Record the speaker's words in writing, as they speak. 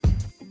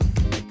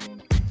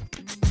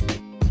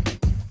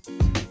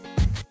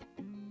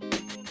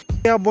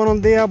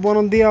Buenos días,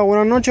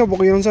 buenas noches,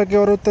 porque yo no sé a qué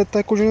hora usted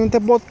está escuchando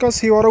este podcast.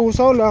 Si ahora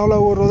usado, les habla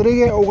Hugo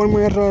Rodríguez o en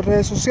mis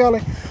redes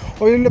sociales.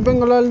 Hoy les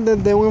vengo a hablar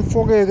desde un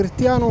enfoque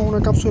cristiano,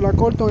 una cápsula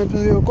corta, un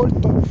episodio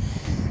corto.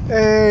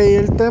 Y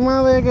el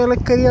tema de que les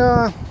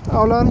quería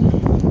hablar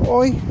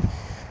hoy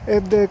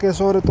es de que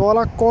sobre todas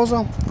las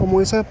cosas,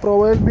 como dice el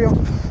proverbio,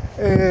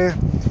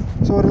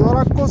 sobre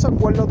todas las cosas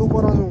guarda tu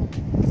corazón.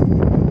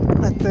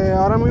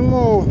 Ahora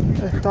mismo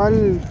está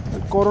el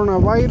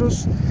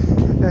coronavirus,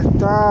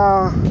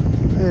 está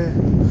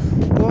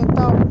toda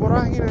esta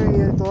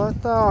vorágine y toda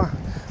esta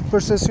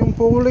percepción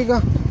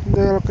pública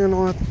de lo que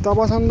nos está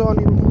pasando a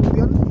nivel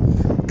mundial,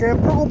 que es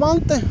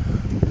preocupante,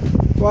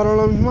 pero a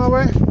la misma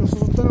vez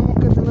nosotros tenemos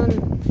que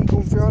tener y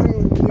confiar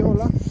en Dios,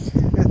 ¿verdad?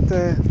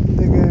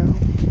 De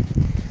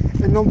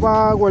que Él nos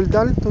va a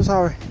guardar, tú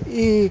sabes.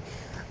 Y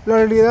la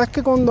realidad es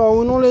que cuando a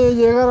uno le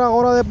llega la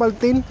hora de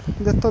partir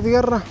de esta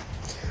tierra,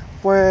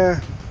 pues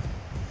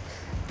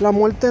la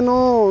muerte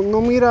no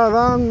mira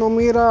edad, no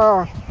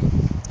mira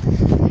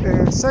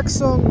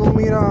sexo, no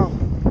mira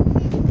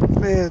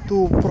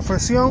tu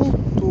profesión,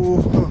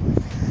 tu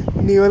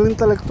nivel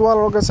intelectual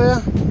o lo que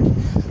sea.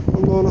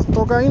 Cuando nos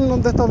toca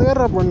irnos de esta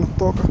tierra, pues nos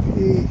toca.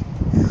 Y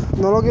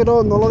no lo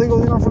digo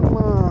de una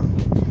forma,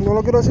 no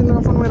lo quiero decir de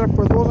una forma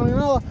irrespetuosa ni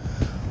nada,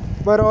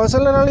 pero esa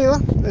es la realidad.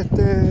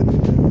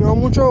 Veo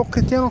muchos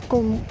cristianos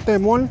con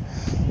temor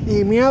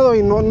y miedo,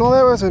 y no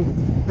debe ser.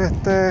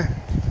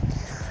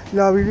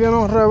 La Biblia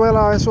nos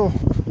revela esto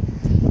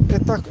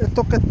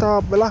que está,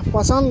 ¿verdad?,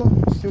 pasando.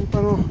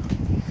 Siempre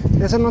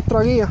esa es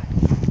nuestra guía.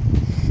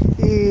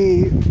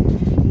 Y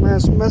me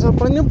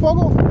sorprende un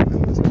poco,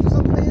 en cierto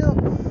sentido,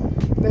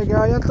 de que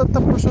haya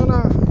tantas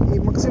personas, y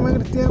máximas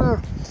cristianas,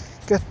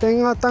 que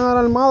estén tan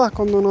alarmadas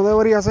cuando no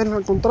debería ser.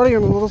 Al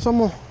contrario, nosotros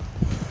somos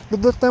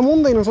luz de este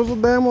mundo y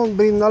nosotros debemos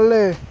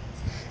brindarle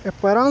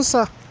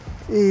esperanza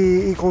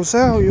y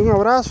consejos y un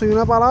abrazo y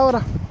una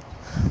palabra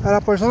a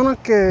las personas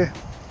que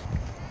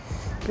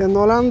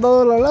no le han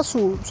dado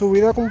su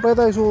vida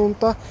completa y su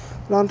voluntad,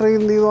 la han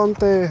rendido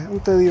ante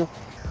Dios.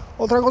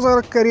 Otra cosa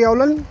que les quería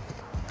hablar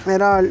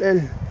era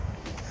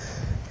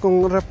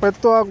con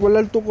respecto a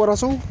guardar tu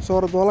corazón.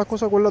 Sobre todas las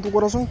cosas, guarda tu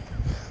corazón.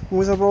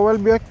 Como dice el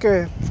proverbio, es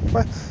que,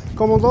 pues,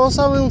 como todos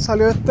saben,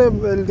 salió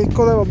el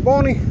disco de Bad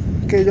Bunny,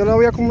 que yo le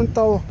había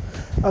comentado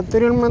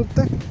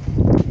anteriormente.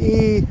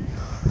 Y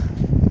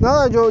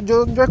nada, yo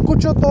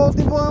escucho todo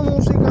tipo de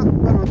música,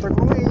 pero entre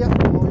comillas,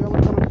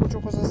 obviamente no escucho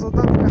cosas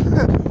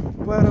satánicas,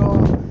 pero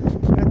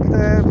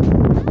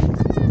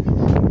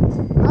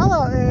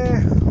nada,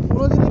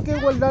 uno tiene que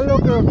guardar lo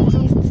que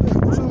escuchan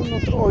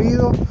nuestros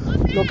oídos,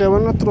 lo que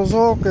ven nuestros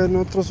ojos, que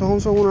nuestros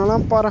ojos son una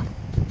lámpara,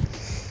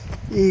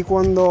 y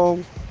cuando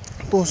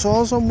tus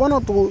ojos son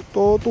buenos,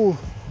 todo tu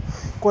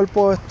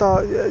cuerpo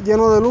está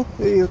lleno de luz,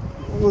 y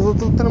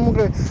nosotros tenemos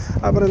que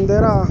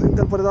aprender a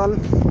interpretar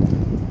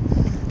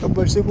los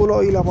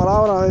versículos y la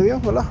palabra de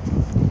Dios, ¿verdad?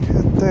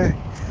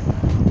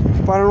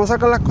 Para no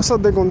sacar las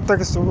cosas de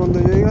contexto. Cuando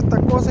yo digo estas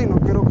cosas, y no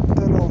quiero que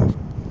usted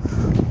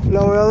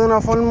lo vea de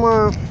una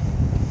forma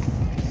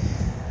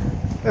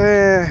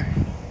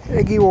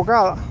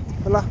equivocada,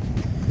 ¿verdad?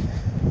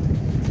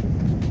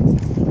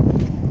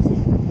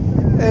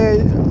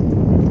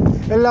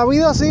 En la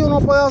vida sí uno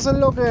puede hacer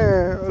lo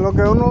que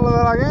uno le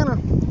da la gana,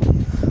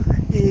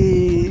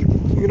 y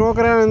uno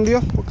creer en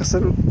Dios, porque esa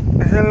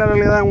es la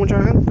realidad de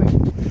mucha gente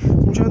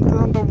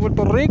tanto en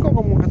Puerto Rico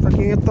como que está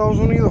aquí en Estados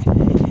Unidos.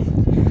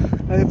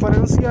 La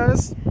diferencia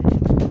es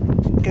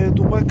que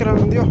tú puedes creer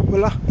en Dios,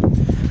 ¿verdad?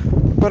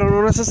 Pero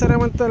no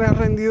necesariamente le has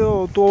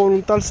rendido tu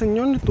voluntad al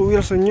Señor ni tu vida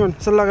al Señor.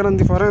 Esa es la gran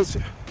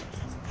diferencia.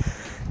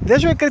 De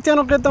hecho, hay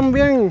cristianos que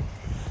también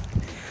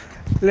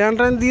le han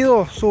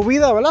rendido su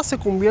vida, ¿verdad? Se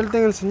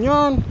convierten en el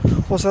Señor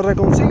o se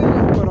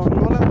reconcilian, pero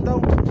no le han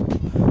dado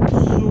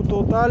su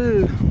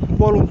total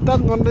voluntad,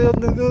 no han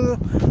rendido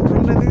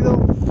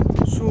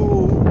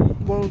su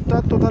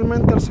voluntad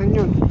totalmente al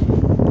Señor.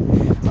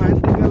 Hay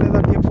gente que le da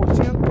el 10%,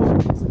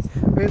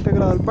 hay gente que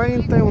le da el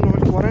 20%, uno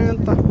el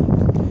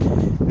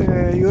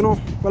 40%, y uno,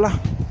 ¿verdad?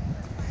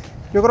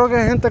 Yo creo que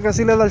hay gente que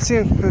sí le da el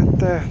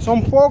 100%.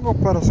 Son pocos,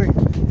 pero sí.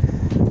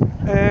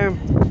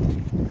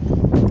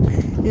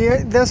 Y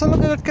de eso es lo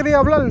que yo quería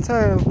hablar. O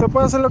sea, usted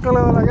puede hacer lo que le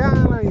da la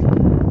gana y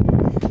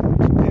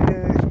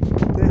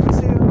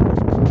dejarse,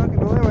 que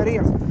no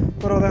debería,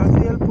 pero dejarse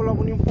ir por la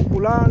opinión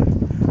popular,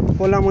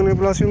 por la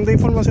manipulación de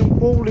información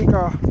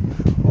pública,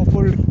 o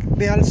por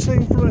dejarse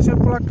influenciar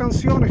por las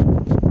canciones,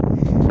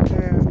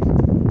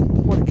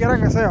 cualquiera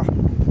que sea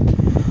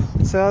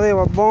de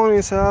Bad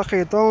Bunny, sea de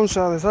reggaetón,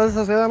 sea de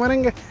salsa, sea de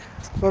merengue,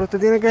 pero usted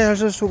tiene que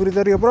ejercer su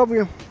criterio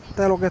propio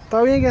de lo que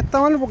está bien y está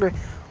mal, porque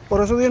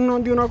por eso Dios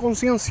nos dio una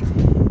conciencia.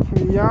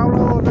 Y ya he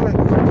hablado de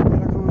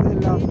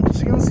la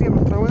conciencia en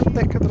nuestra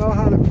mente, es que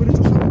trabaja el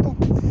Espíritu Santo,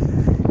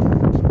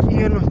 y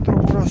en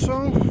nuestro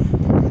corazón,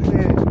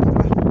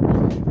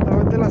 a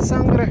través de la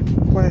sangre,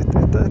 pues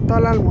está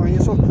el alma. Y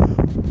eso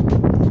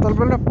tal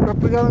vez lo he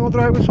explicado en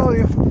otros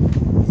episodios,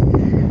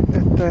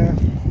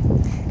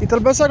 y tal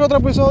vez saque otro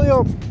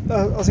episodio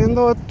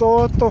haciendo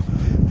todo esto,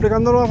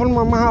 explicándolo de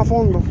forma más a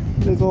fondo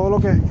de todo lo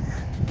que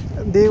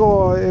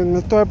digo en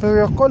estos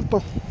episodios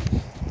cortos.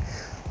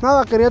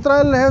 Nada, quería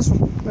traerles eso.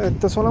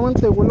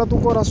 Solamente guarda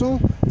tu corazón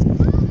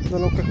de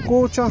lo que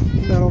escuchas,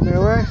 de lo que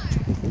ves.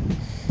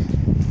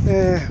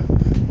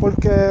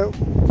 Porque,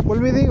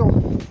 vuelvo y digo,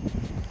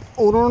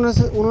 uno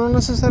no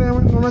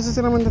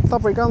necesariamente está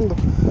pecando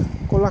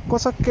con las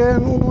cosas que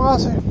uno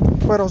hace,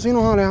 pero sí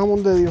nos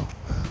alejamos de Dios.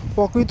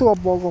 Poquito a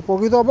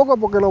poco,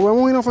 porque lo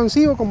vemos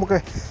inofensivo, como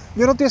que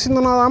yo no estoy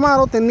haciendo nada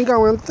malo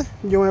técnicamente,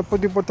 yo me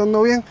estoy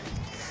portando bien,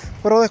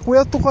 pero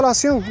descuidas tu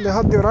corazón,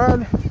 dejas de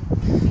orar,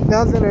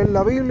 dejas de leer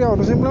la Biblia,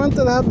 o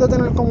simplemente dejas de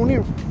tener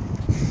comunión,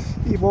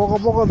 y poco a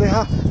poco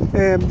dejas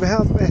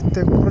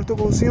correr tu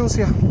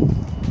conciencia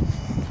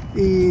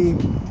y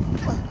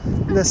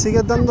le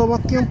sigues dando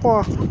más tiempo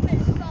a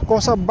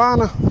cosas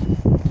vanas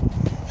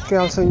que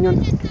al Señor.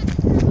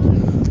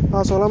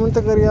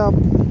 Solamente quería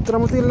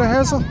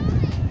transmitirles eso,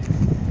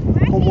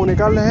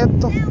 comunicarles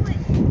esto.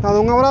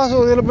 Un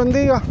abrazo, Dios les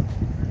bendiga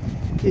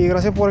y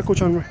gracias por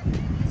escucharme.